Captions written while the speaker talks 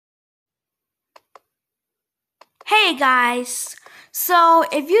Hey guys, so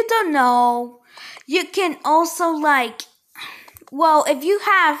if you don't know, you can also if you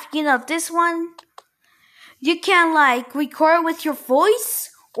have, this one, you can record with your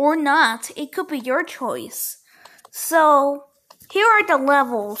voice or not. It could be your choice. So here are the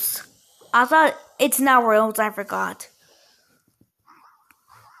levels. I thought it's not rules, I forgot.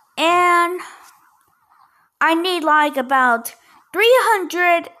 And I need about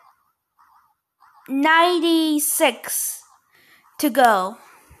 396 to go.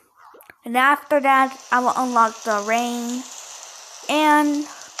 And after that, I will unlock the rain and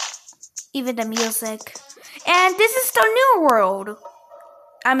even the music. And this is the new world.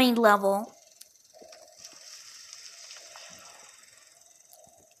 Level.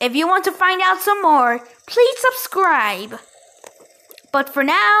 If you want to find out some more, please subscribe. But for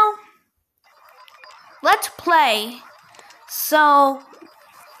now, let's play. So,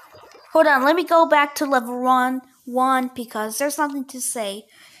 hold on, let me go back to level 1 because there's something to say.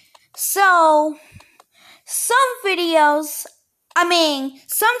 So, some videos,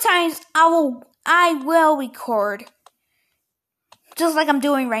 sometimes I will record, just like I'm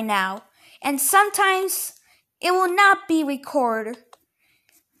doing right now. And sometimes it will not be recorded.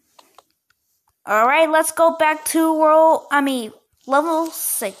 Alright, let's go back to level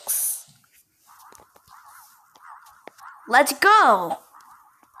 6. Let's go!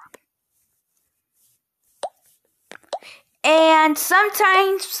 And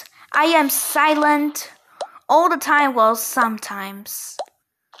sometimes I am silent. All the time, well, sometimes.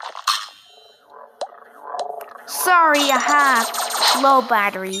 Sorry, I have low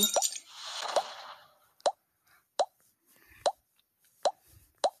battery.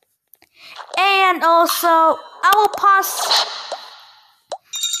 And also, I will pause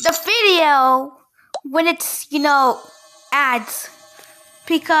the video when it's, ads.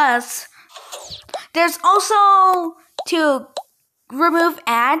 Because there's also to remove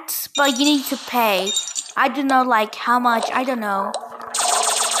ads, but you need to pay. I don't know how much, I don't know.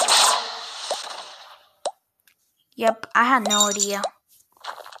 Yep, I had no idea.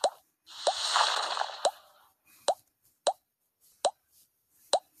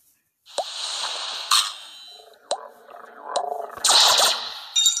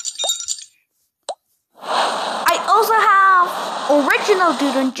 I also have original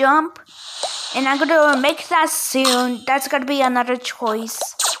Doodle Jump, and I'm gonna make that soon. That's gonna be another choice,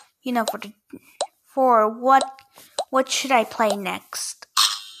 for what should I play next?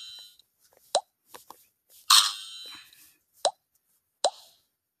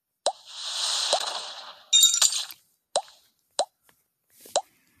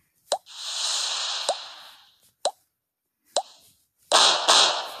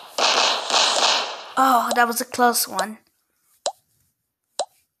 Oh, that was a close one.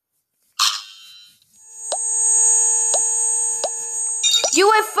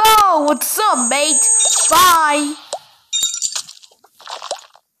 UFO, what's up, mate? Bye.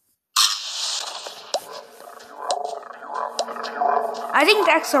 I think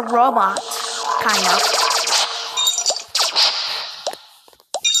that's a robot, kind of.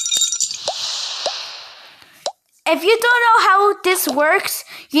 If you don't know how this works,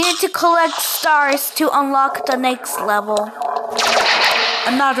 you need to collect stars to unlock the next level.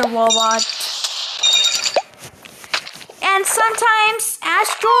 Another robot. And sometimes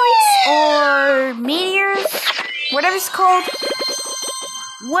asteroids or meteors, whatever it's called,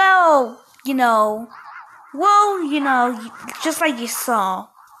 just like you saw.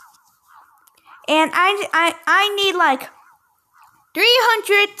 And I need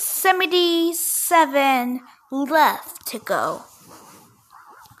 377 left to go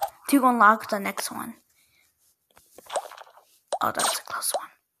to unlock the next one. Oh, that was a close one.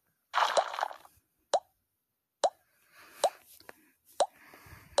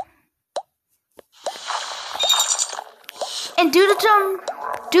 And Doodle Jump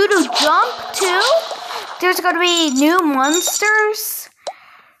too. There's gonna be new monsters.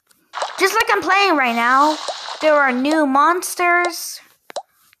 Just like I'm playing right now. There are new monsters.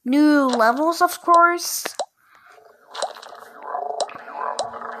 New levels, of course.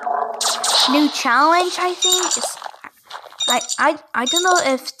 New challenge, I think. I don't know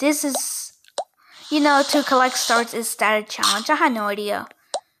if this is, to collect stars, is that a challenge? I had no idea.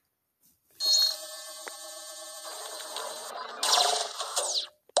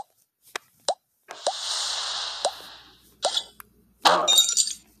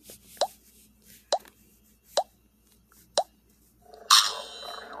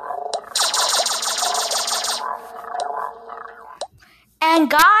 And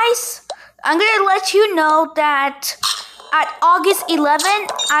guys, I'm gonna let you know that at August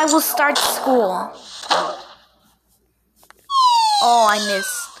 11th, I will start school. Oh, I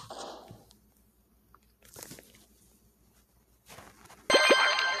missed.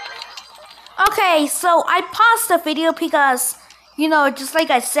 Okay, so I paused the video because, just like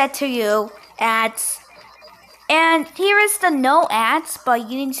I said to you, ads. And here is the no ads, but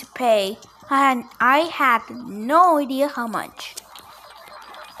you need to pay. And I had no idea how much.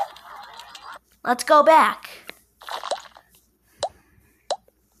 Let's go back.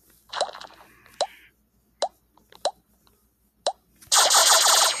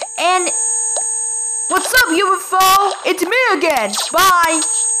 And what's up, UFO? It's me again. Bye.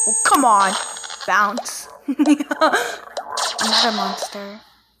 Oh, come on. Bounce. Another monster.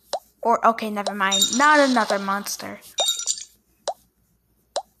 Or, okay, never mind. Not another monster.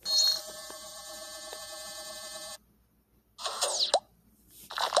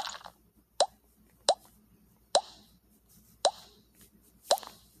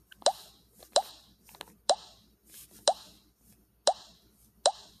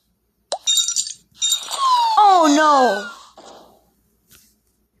 Oh, no.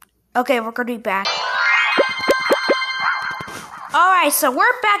 Okay, we're gonna be back. Alright, so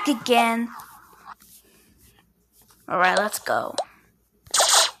we're back again. Alright, let's go.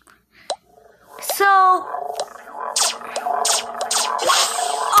 So...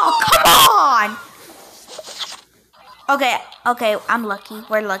 Oh, come on! Okay, I'm lucky.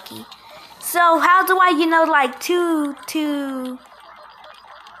 We're lucky. So, how do I,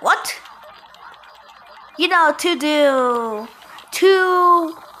 what? To do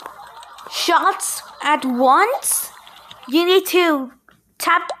 2 shots at once? You need to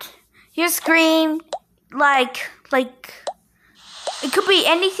tap your screen like it could be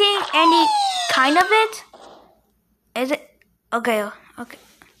anything, any kind of it. Is it? Okay.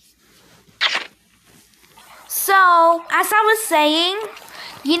 So, as I was saying,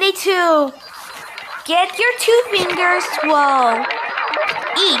 you need to get your 2 fingers,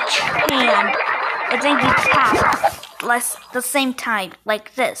 each hand, and then you tap the same time,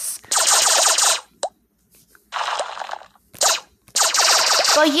 like this.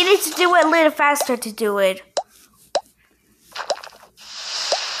 But you need to do it a little faster to do it.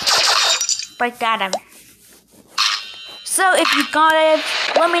 Like that. So if you got it,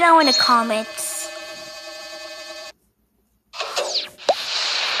 let me know in the comments.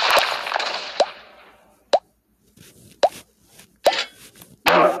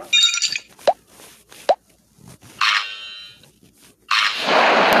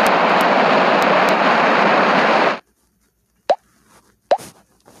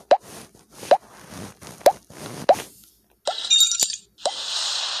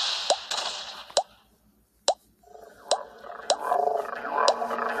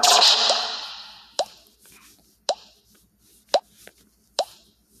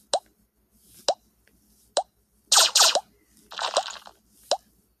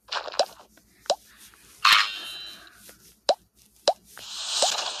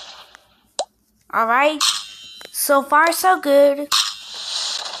 Alright, so far so good.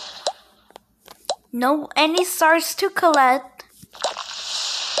 No any stars to collect.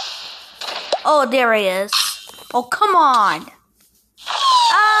 Oh, there he is. Oh, come on.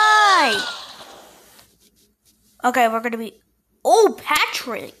 Aye. Okay, we're gonna be... Oh,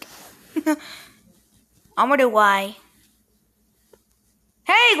 Patrick. I wonder why.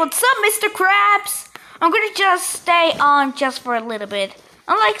 Hey, what's up, Mr. Krabs? I'm gonna just stay on just for a little bit.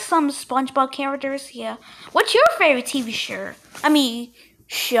 Unlike some SpongeBob characters, yeah. What's your favorite TV show?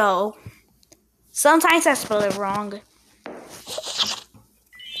 Show. Sometimes I spell it wrong.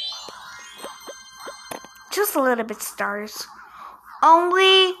 Just a little bit stars.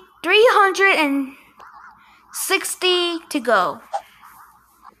 Only 360 to go.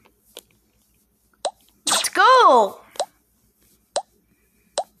 Let's go!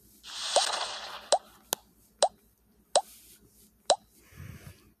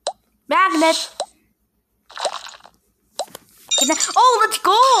 Magnet. Oh, let's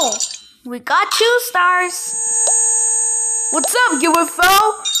go! We got 2 stars. What's up,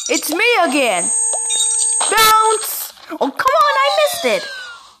 UFO? It's me again. Bounce! Oh, come on, I missed it.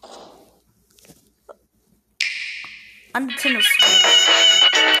 On the Nintendo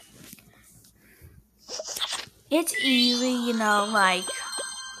Switch. It's easy,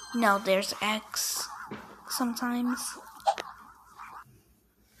 there's X sometimes.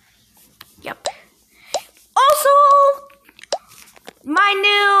 Yep. Also, my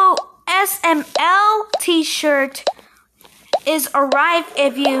new SML t-shirt is arrived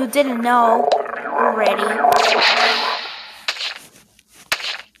if you didn't know already.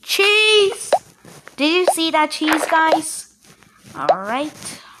 Cheese! Did you see that cheese, guys?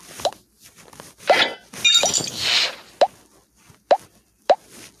 Alright.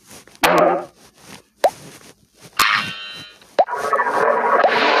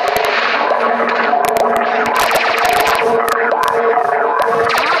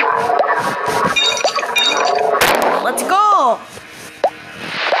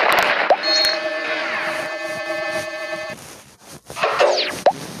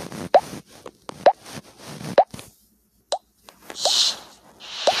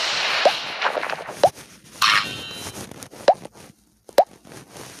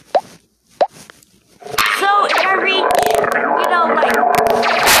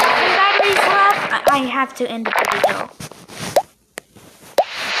 to end the video.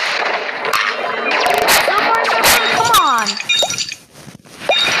 Come on.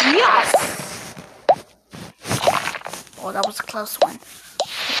 Yes. Oh, that was a close one.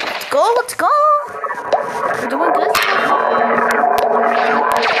 Let's go. Let's go. We're doing good.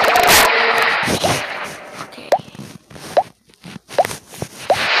 Okay.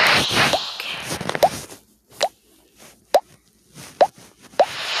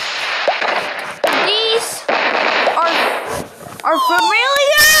 These are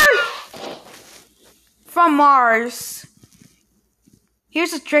familiar from Mars.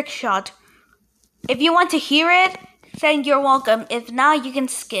 Here's a trick shot. If you want to hear it, then you're welcome. If not, you can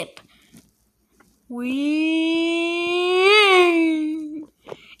skip.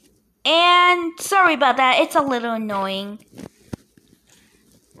 And sorry about that. It's a little annoying.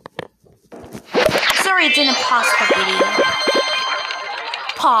 Sorry, it didn't pause the video.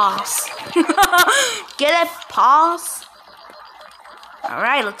 Pause. Get it? Pause.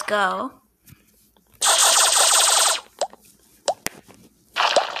 Alright, let's go.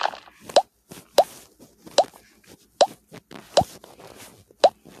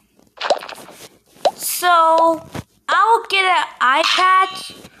 So, I will get an iPad.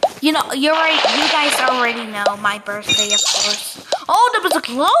 You know, you're right. You guys already know my birthday, of course. Oh, that was a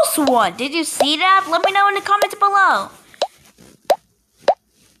close one. Did you see that? Let me know in the comments below.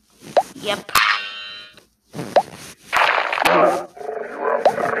 Yep.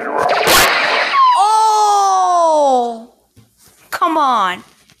 Oh! Come on.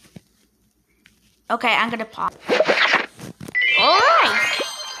 Okay, I'm gonna pause. Alright.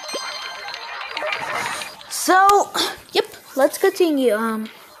 So, yep, let's continue.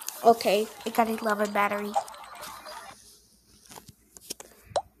 Okay, I got 11 battery.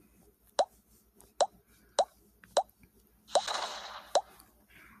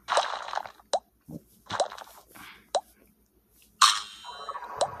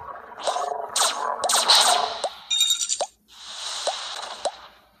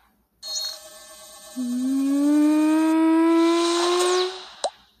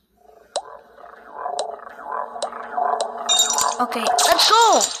 Okay, let's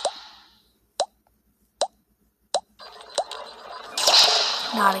go!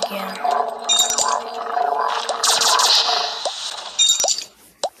 Not again.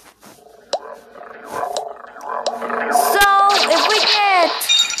 So, if we get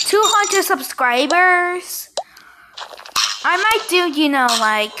 200 subscribers, I might do, you know,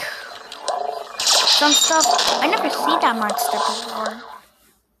 like, some stuff. I never seen that monster before.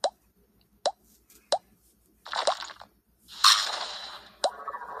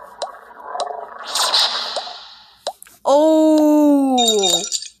 Oh!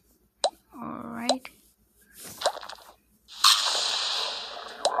 Alright.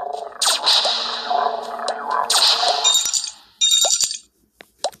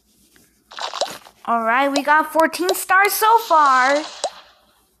 Alright, we got 14 stars so far.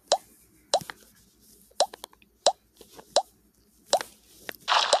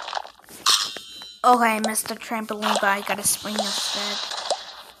 Okay, I missed the trampoline, but I got a spring instead.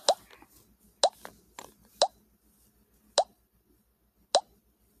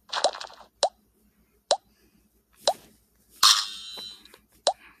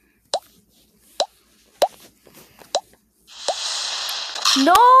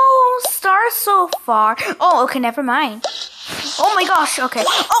 No stars so far. Oh, okay, never mind. Oh my gosh, okay.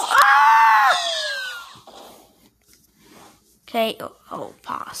 Oh, ah! Okay, oh,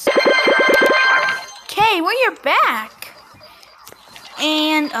 pause. Okay, well, you're back.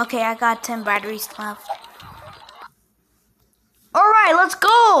 And, okay, I got 10 batteries left. Alright, let's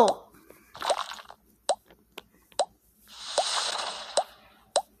go.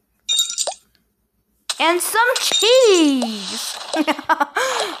 And some cheese.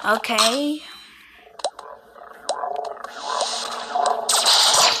 Okay.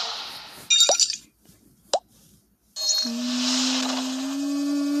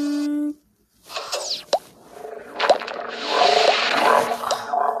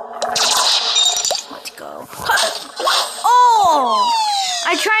 Let's go. Oh!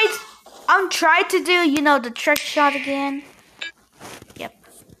 I'm trying to do, you know, the trick shot again. Yep.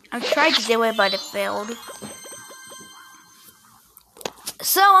 I tried to do it, but it failed.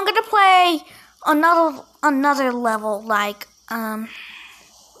 So I'm gonna play another level, like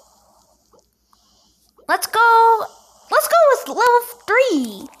let's go with level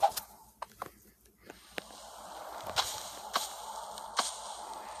 3.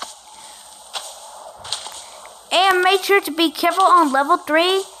 And make sure to be careful on level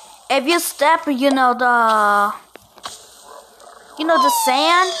 3. If you step, you know the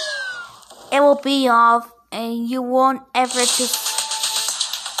sand. it will be off and you won't ever just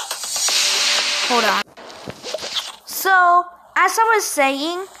hold on. So as I was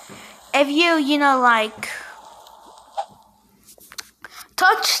saying, if you know, like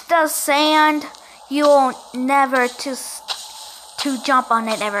touch the sand, you won't never to jump on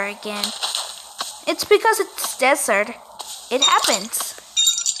it ever again. It's because it's desert. It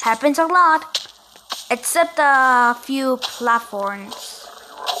happens a lot, except a few platforms.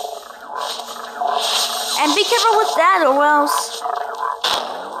 And be careful with that, or else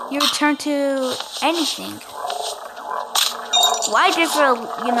you return to anything. Why there's a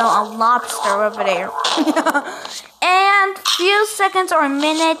lobster over there? And few seconds or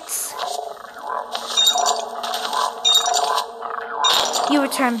minutes, you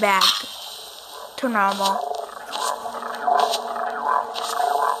return back to normal.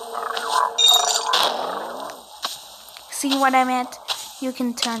 See what I meant? You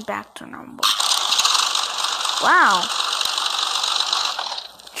can turn back to normal. Wow.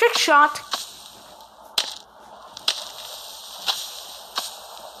 Trick shot.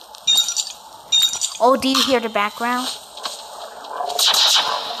 Oh, do you hear the background?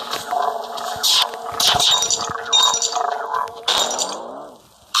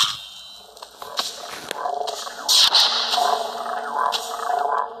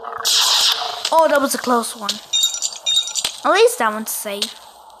 Oh, that was a close one. At least that one's safe.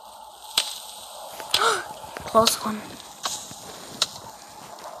 Close one.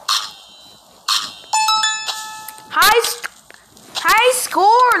 High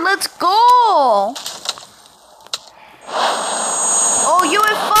score! Let's go! Oh,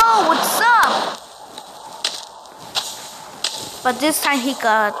 UFO! What's up? But this time he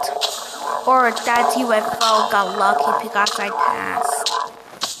got... Or that UFO got lucky because I passed.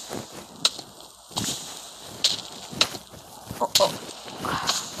 Oh.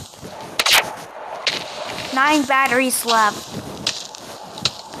 9 batteries left.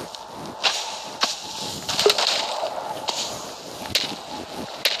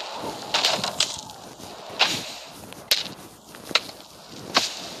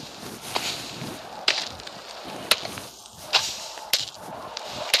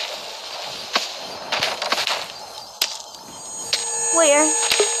 Where?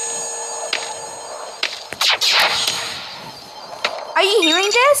 Are you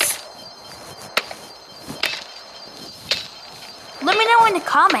hearing this? Let me know in the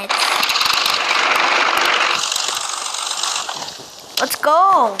comments. Let's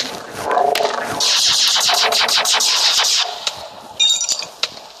go.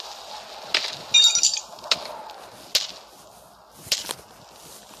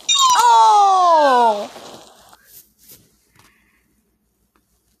 Oh!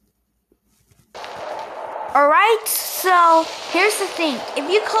 Alright, so here's the thing. If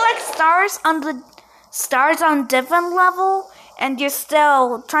you collect stars on different level and you're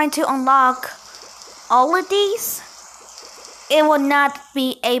still trying to unlock all of these, it will not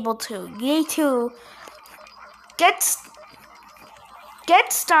be able to. You need to get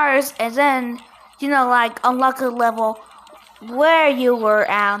stars and then, unlock a level where you were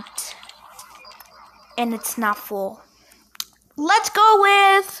at and it's not full. Let's go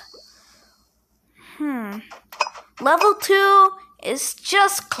with level 2 is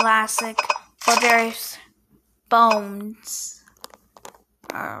just classic, but there's bones.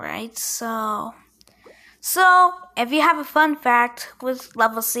 Alright, so if you have a fun fact with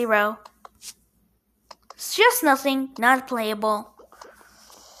level 0, it's just nothing, not playable.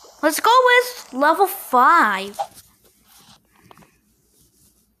 Let's go with level 5.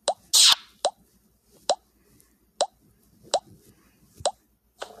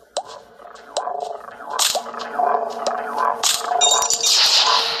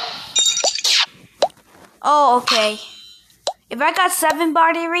 Oh, okay. If I got 7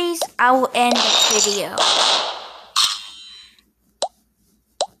 batteries, I will end the video.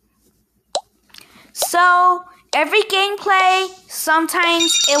 So, every gameplay,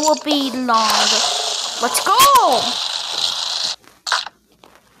 sometimes it will be long. Let's go!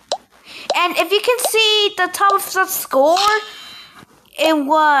 And if you can see the top of the score, it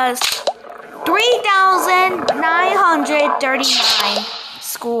was 3,939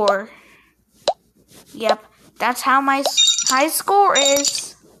 score. Yep, that's how my high score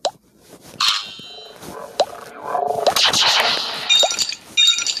is.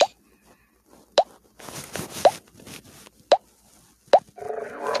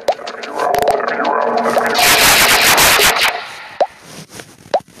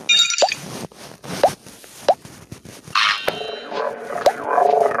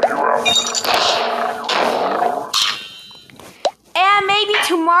 And maybe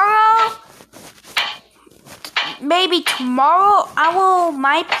tomorrow tomorrow I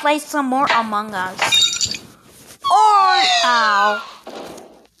might play some more Among Us. Or ow.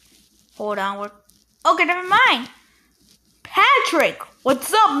 Hold on. Okay, never mind. Patrick,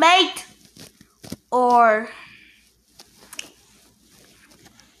 what's up, mate? Or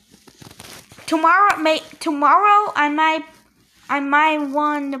tomorrow I might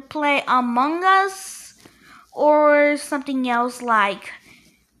want to play Among Us or something else like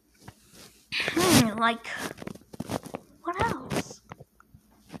like what else?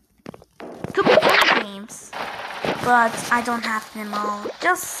 Could be other games, but I don't have them all.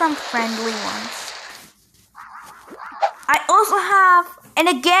 Just some friendly ones. I also have, and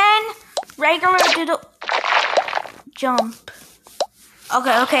again, regular Doodle Jump.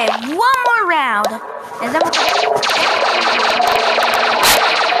 Okay, one more round, and then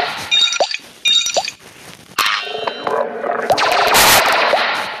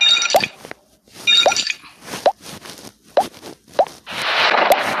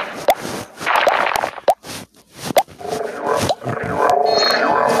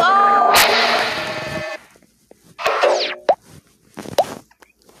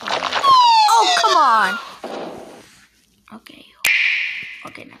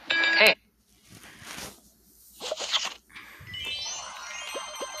okay now. Hey.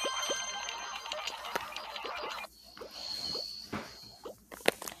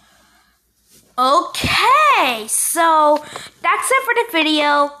 Okay, so that's it for the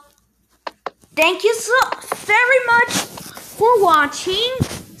video. Thank you so very much for watching.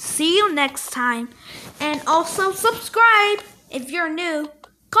 See you next time. And also subscribe if you're new.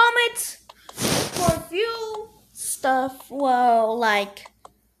 Comment for a few stuff. Well, like,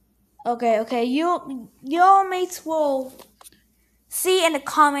 okay, your mates will see in the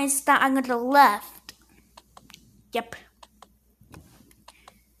comments that I'm gonna left. Yep.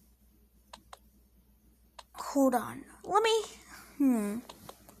 Hold on. Let me.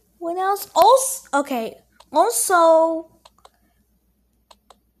 What else? Also, okay. Also.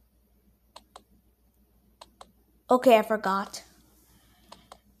 Okay, I forgot.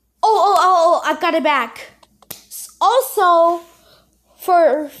 Oh! I got it back. Also,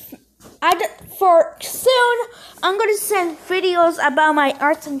 for soon, I'm gonna send videos about my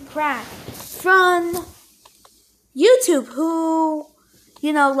arts and crafts from YouTube. Who,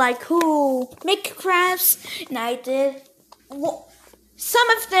 who make crafts, and I did. Some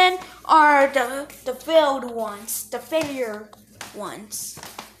of them are the failed ones, the failure ones,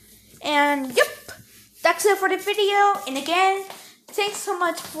 and yep. That's it for the video, and again, thanks so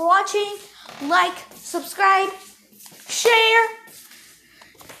much for watching. Like, subscribe, share,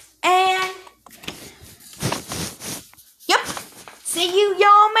 and yep, see you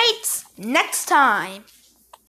y'all mates next time.